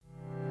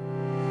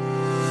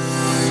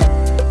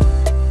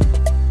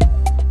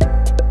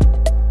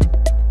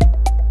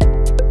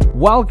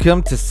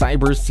Welcome to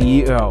Cyber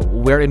CEO,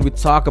 wherein we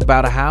talk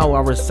about how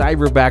our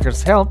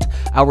cyberbackers helped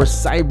our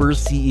cyber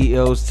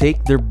CEOs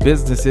take their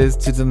businesses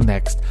to the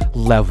next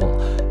level.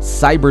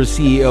 Cyber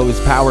CEO is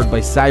powered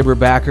by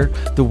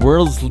Cyberbacker, the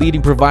world's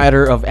leading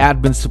provider of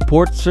admin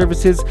support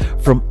services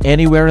from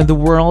anywhere in the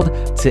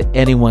world to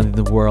anyone in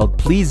the world.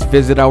 Please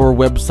visit our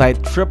website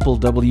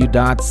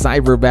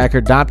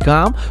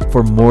www.cyberbacker.com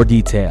for more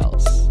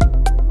details.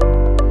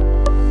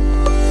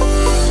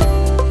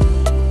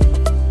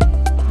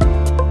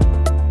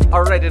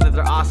 All right,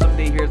 another awesome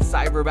day here at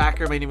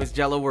Cyberbacker. My name is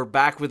Jello. We're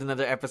back with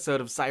another episode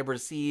of Cyber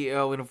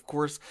CEO. And of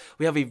course,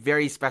 we have a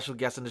very special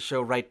guest on the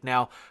show right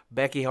now.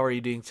 Becky, how are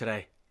you doing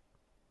today?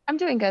 I'm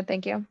doing good,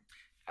 thank you.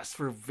 Yes,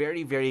 we're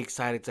very, very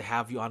excited to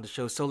have you on the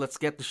show. So let's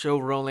get the show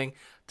rolling.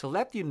 To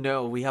let you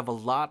know, we have a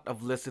lot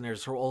of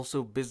listeners who are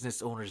also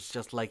business owners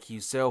just like you.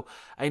 So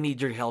I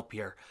need your help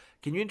here.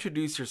 Can you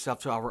introduce yourself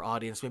to our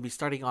audience? Maybe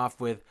starting off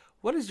with,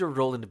 what is your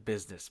role in the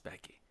business,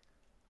 Becky?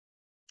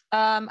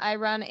 I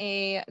run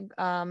a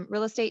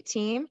real estate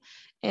team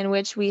in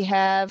which we do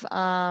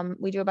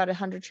about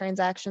 100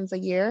 transactions a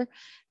year,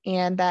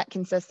 and that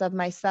consists of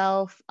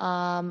myself,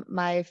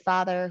 my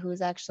father,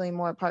 who's actually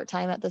more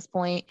part-time at this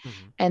point,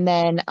 and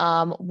then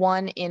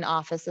one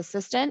in-office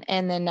assistant,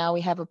 and then now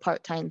we have a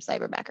part-time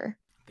cyberbacker.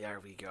 There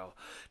we go.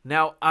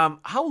 Now,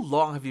 how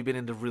long have you been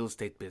in the real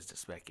estate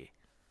business, Becky?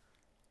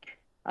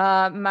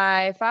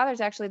 My father's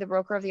actually the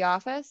broker of the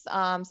office.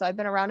 So I've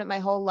been around it my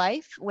whole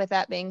life. With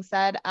that being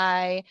said,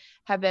 I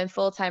have been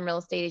full-time real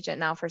estate agent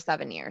now for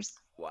 7 years.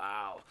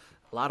 Wow.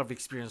 A lot of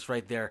experience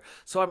right there.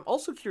 So I'm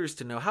also curious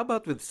to know, how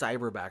about with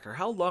Cyberbacker?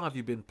 How long have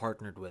you been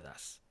partnered with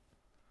us?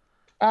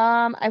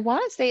 I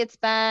want to say it's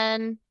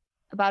been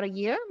about a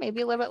year,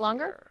 maybe a little bit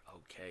longer.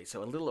 Okay,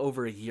 so a little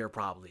over a year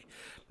probably.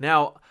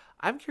 Now,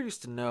 I'm curious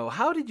to know,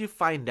 how did you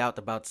find out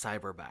about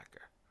Cyberbacker?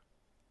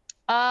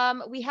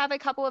 We have a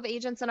couple of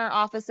agents in our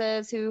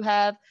offices who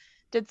have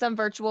did some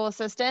virtual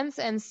assistants,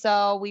 and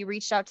so we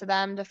reached out to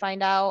them to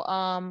find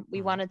out.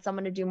 We wanted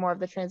someone to do more of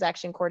the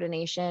transaction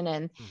coordination,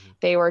 and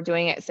they were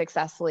doing it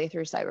successfully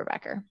through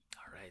Cyberbacker.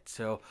 All right,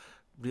 so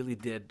really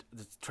did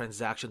the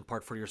transaction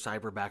part for your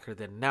Cyberbacker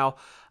then. Now,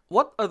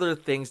 what other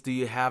things do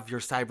you have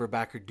your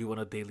Cyberbacker do on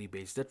a daily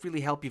basis that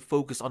really help you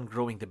focus on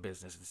growing the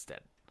business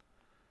instead?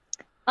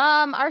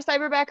 Our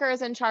Cyberbacker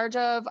is in charge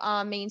of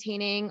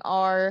maintaining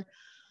our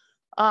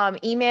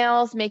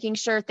emails, making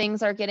sure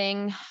things are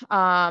getting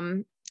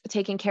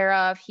taken care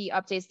of. He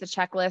updates the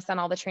checklist on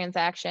all the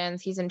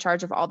transactions. He's in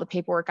charge of all the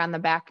paperwork on the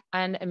back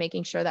end and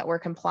making sure that we're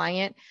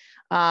compliant.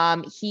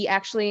 He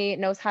actually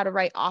knows how to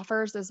write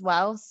offers as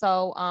well.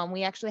 So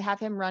we actually have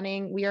him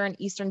running. We are in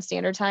Eastern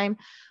Standard Time.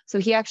 So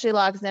he actually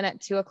logs in at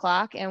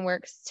 2:00 and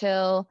works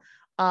till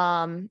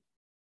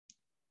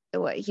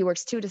he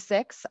works 2 to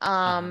 6.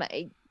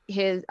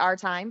 Our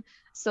time,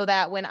 so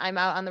that when I'm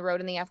out on the road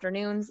in the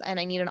afternoons and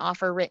I need an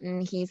offer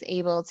written, he's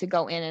able to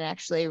go in and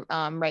actually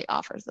write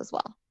offers as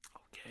well.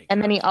 Okay,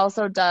 and then he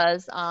also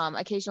does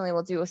occasionally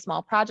will do a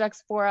small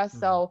projects for us.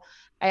 So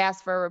I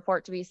ask for a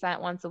report to be sent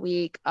once a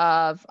week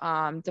of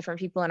different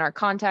people in our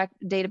contact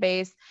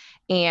database,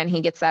 and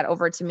he gets that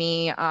over to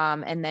me.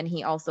 And then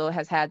he also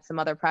has had some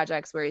other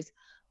projects where he's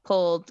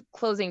pulled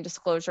closing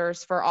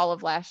disclosures for all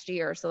of last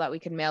year so that we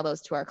can mail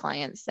those to our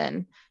clients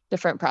and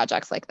different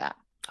projects like that.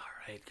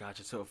 Right,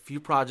 gotcha. So a few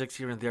projects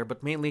here and there,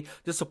 but mainly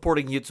just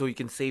supporting you so you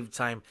can save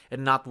time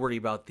and not worry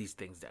about these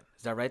things then.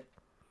 Is that right?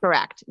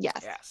 Correct.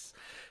 Yes. Yes.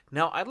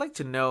 Now, I'd like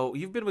to know,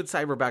 you've been with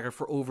Cyberbacker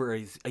for over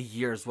a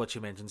year is what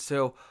you mentioned.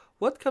 So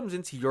what comes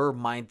into your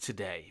mind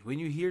today when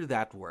you hear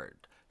that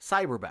word,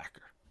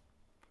 Cyberbacker?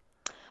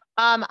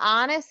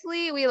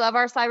 Honestly, we love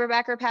our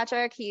cyberbacker,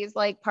 Patrick. He's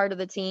like part of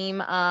the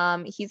team.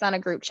 He's on a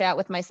group chat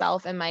with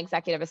myself and my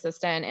executive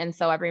assistant. And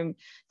so every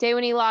day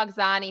when he logs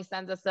on, he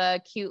sends us a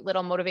cute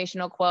little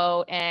motivational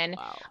quote, and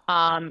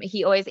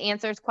he always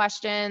answers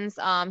questions.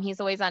 He's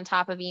always on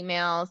top of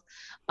emails.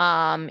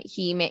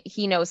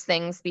 He knows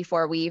things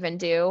before we even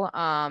do.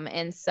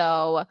 And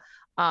so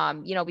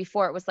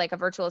before it was like a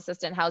virtual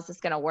assistant, how's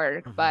this going to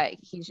work? But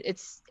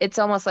it's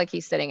almost like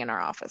he's sitting in our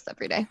office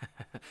every day.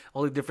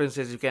 Only difference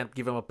is you can't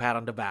give him a pat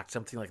on the back,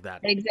 something like that.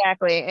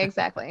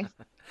 Exactly.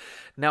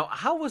 Now,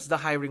 how was the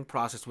hiring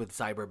process with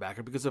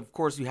Cyberbacker? Because of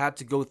course you had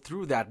to go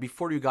through that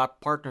before you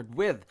got partnered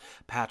with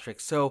Patrick.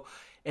 So,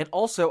 and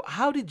also,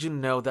 how did you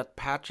know that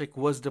Patrick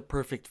was the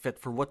perfect fit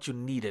for what you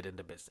needed in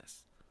the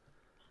business?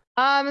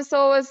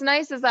 So what's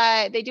nice is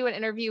that they do an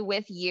interview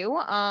with you,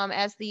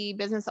 as the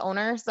business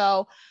owner.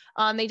 So,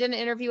 they did an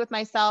interview with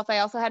myself. I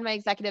also had my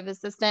executive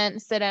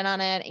assistant sit in on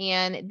it,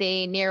 and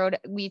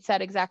we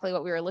said exactly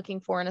what we were looking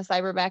for in a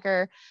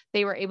cyberbacker.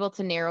 They were able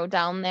to narrow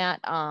down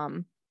that,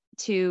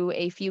 to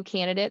a few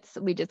candidates.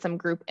 We did some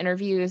group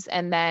interviews,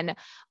 and then,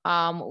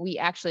 we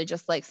actually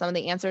just liked some of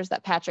the answers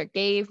that Patrick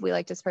gave. We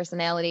liked his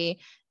personality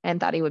and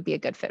thought he would be a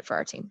good fit for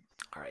our team.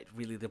 All right,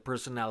 really, the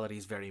personality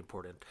is very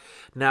important.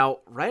 Now,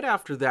 right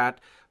after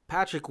that,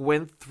 Patrick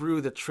went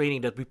through the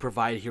training that we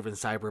provide here in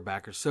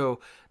Cyberbacker.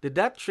 So, did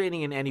that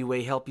training in any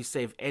way help you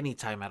save any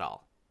time at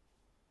all?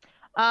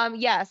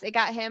 Yes, it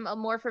got him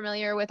more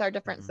familiar with our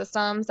different Mhm.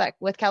 systems. Like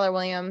with Keller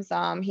Williams,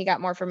 he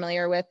got more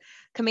familiar with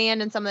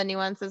Command and some of the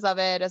nuances of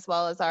it, as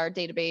well as our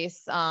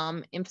database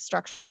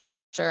infrastructure.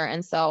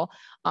 And so,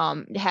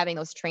 having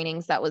those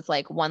trainings, that was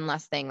like one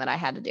less thing that I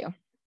had to do.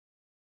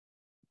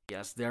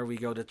 Yes, there we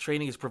go. The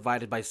training is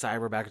provided by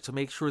Cyberbacker, so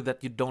make sure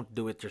that you don't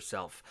do it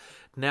yourself.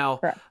 Now,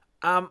 Correct.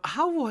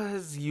 how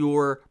has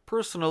your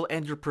personal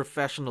and your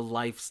professional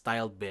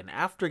lifestyle been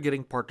after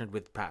getting partnered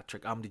with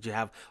Patrick? Did you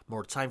have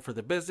more time for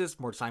the business,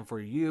 more time for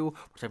you,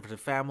 more time for the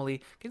family?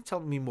 Can you tell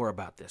me more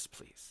about this,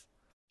 please?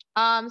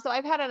 So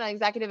I've had an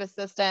executive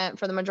assistant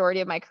for the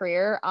majority of my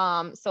career.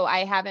 So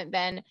I haven't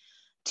been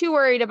too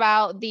worried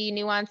about the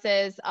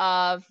nuances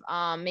of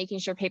making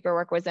sure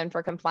paperwork was in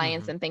for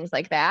compliance Mm-hmm. and things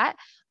like that.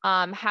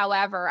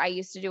 However, I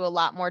used to do a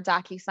lot more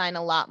DocuSign,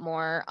 a lot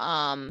more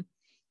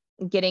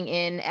getting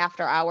in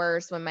after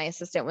hours when my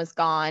assistant was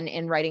gone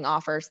and writing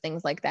offers,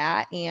 things like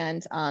that.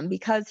 And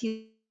because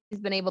he's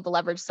been able to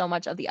leverage so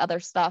much of the other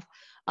stuff,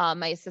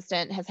 my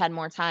assistant has had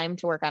more time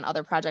to work on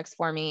other projects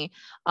for me.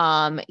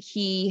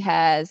 He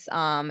has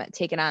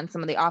taken on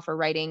some of the offer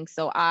writing.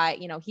 So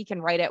he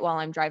can write it while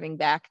I'm driving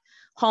back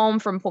home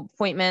from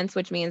appointments,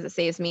 which means it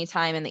saves me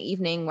time in the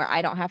evening where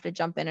I don't have to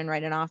jump in and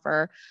write an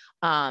offer.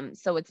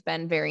 So it's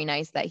been very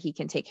nice that he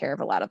can take care of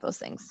a lot of those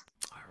things.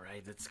 All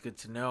right, that's good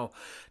to know.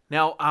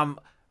 Now,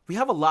 we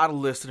have a lot of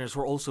listeners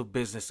who are also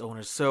business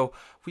owners, so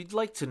we'd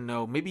like to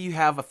know, maybe you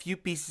have a few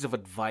pieces of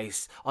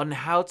advice on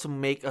how to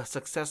make a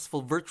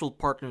successful virtual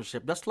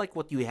partnership, just like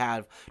what you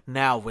have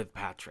now with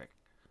Patrick.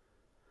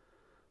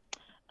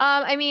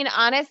 I mean,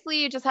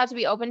 honestly, you just have to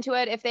be open to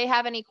it. If they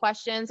have any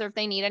questions or if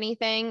they need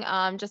anything,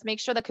 just make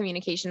sure the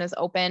communication is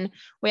open.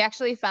 We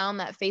actually found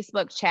that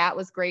Facebook chat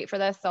was great for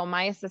this. So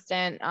my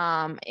assistant,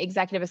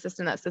 executive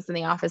assistant that sits in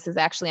the office is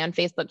actually on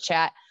Facebook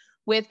chat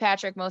with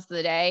Patrick most of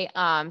the day,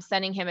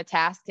 sending him a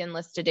task and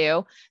list to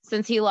do.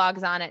 Since he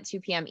logs on at 2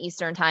 p.m.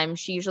 Eastern time,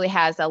 she usually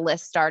has a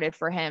list started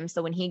for him.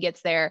 So when he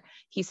gets there,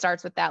 he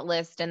starts with that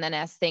list. And then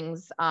as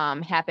things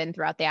happen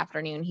throughout the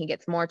afternoon, he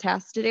gets more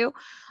tasks to do.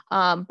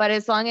 But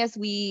as long as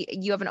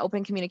you have an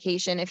open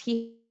communication, if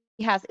he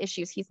has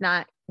issues, he's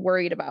not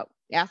worried about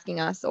asking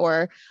us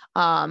or,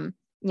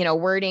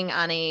 wording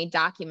on a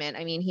document.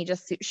 I mean, he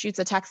just shoots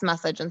a text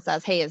message and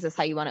says, "Hey, is this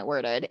how you want it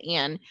worded?"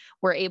 And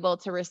we're able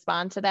to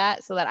respond to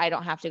that so that I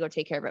don't have to go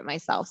take care of it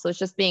myself. So it's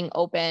just being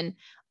open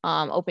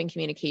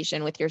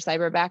communication with your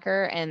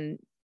cyberbacker. And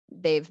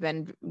they've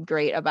been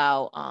great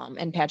about,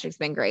 and Patrick's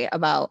been great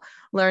about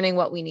learning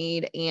what we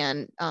need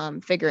and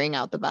figuring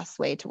out the best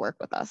way to work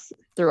with us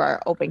through our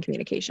open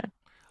communication.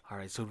 All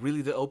right, so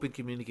really the open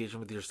communication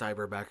with your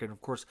cyberbacker, and of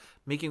course,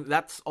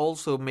 that's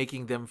also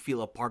making them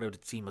feel a part of the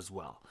team as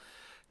well.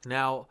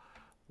 Now,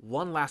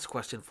 one last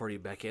question for you,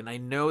 Becky, and I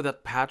know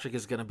that Patrick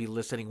is going to be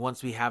listening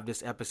once we have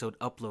this episode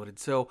uploaded,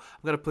 so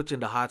I'm going to put you in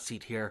the hot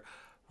seat here.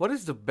 What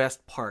is the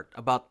best part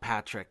about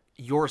Patrick,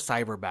 your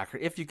cyberbacker,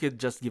 if you could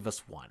just give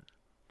us one?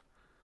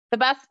 The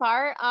best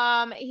part,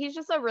 he's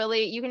just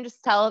you can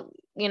just tell,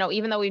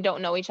 even though we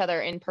don't know each other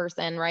in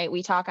person, right?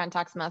 We talk on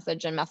text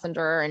message and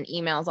messenger and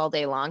emails all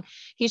day long.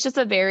 He's just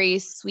a very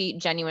sweet,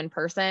 genuine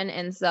person.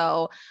 And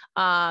so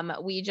my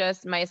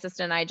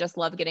assistant and I just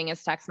love getting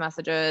his text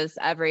messages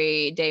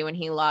every day when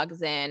he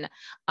logs in.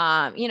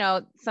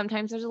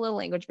 Sometimes there's a little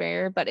language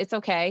barrier, but it's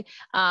okay.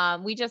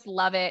 We just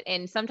love it.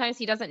 And sometimes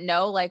he doesn't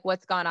know like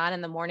what's gone on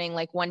in the morning.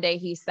 Like one day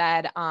he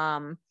said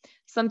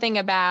something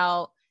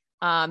about,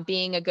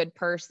 being a good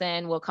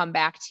person will come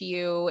back to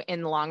you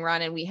in the long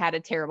run. And we had a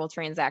terrible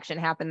transaction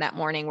happen that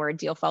morning where a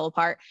deal fell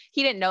apart.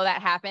 He didn't know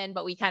that happened,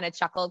 but we kind of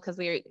chuckled because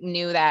we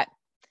knew that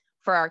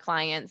for our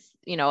clients,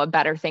 a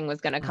better thing was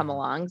going to come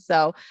along.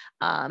 So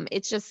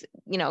it's just,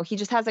 he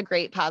just has a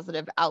great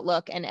positive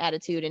outlook and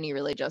attitude, and he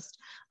really just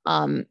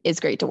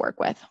is great to work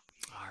with.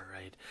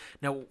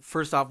 Now,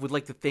 first off, we'd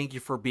like to thank you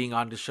for being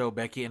on the show,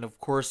 Becky. And of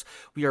course,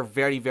 we are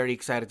very, very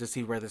excited to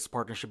see where this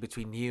partnership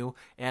between you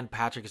and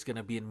Patrick is going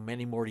to be in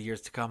many more years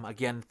to come.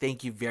 Again,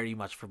 thank you very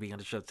much for being on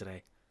the show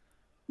today.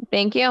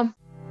 Thank you.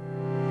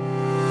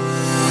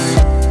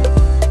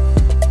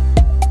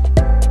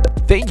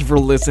 Thank you for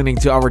listening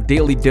to our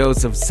daily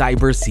dose of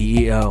Cyber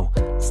CEO.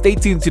 Stay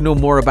tuned to know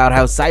more about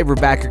how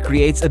Cyberbacker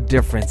creates a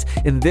difference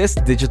in this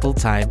digital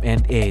time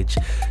and age.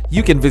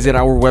 You can visit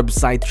our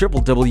website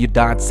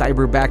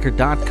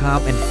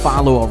www.cyberbacker.com and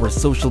follow our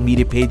social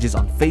media pages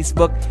on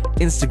Facebook,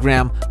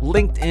 Instagram,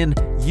 LinkedIn,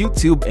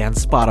 YouTube, and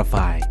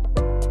Spotify.